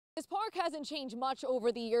This park hasn't changed much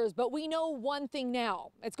over the years, but we know one thing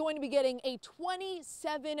now. It's going to be getting a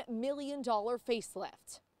 $27 million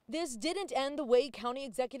facelift. This didn't end the way County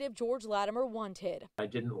Executive George Latimer wanted. I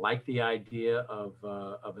didn't like the idea of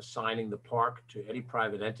assigning the park to any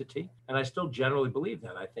private entity, and I still generally believe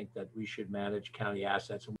that. I think that we should manage county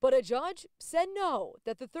assets. But a judge said no,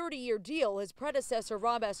 that the 30-year deal his predecessor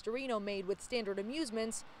Rob Astorino made with Standard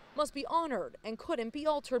Amusements must be honored and couldn't be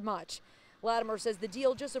altered much. Latimer says the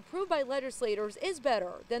deal just approved by legislators is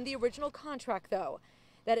better than the original contract, though,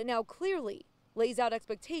 that it now clearly lays out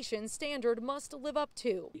expectations Standard must live up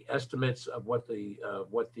to. The estimates of what the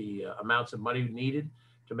amounts of money needed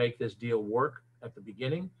to make this deal work at the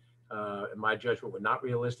beginning, in my judgment, were not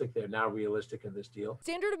realistic. They're now realistic in this deal.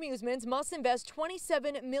 Standard Amusements must invest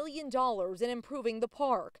 $27 million in improving the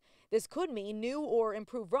park. This could mean new or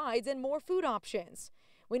improved rides and more food options.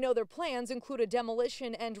 We know their plans include a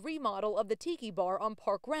demolition and remodel of the Tiki Bar on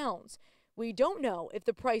park grounds. We don't know if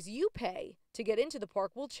the price you pay to get into the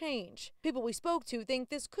park will change. People we spoke to think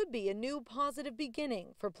this could be a new positive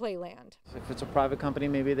beginning for Playland. If it's a private company,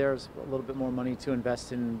 maybe there's a little bit more money to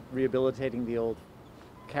invest in rehabilitating the old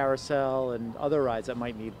carousel and other rides that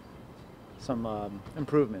might need some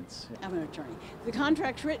improvements. I'm an attorney. If the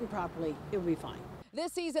contract's written properly, it'll be fine.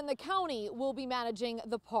 This season, the county will be managing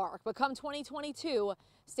the park, but come 2022,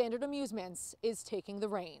 Standard Amusements is taking the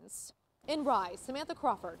reins. In Rye, Samantha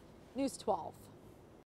Crawford, News 12.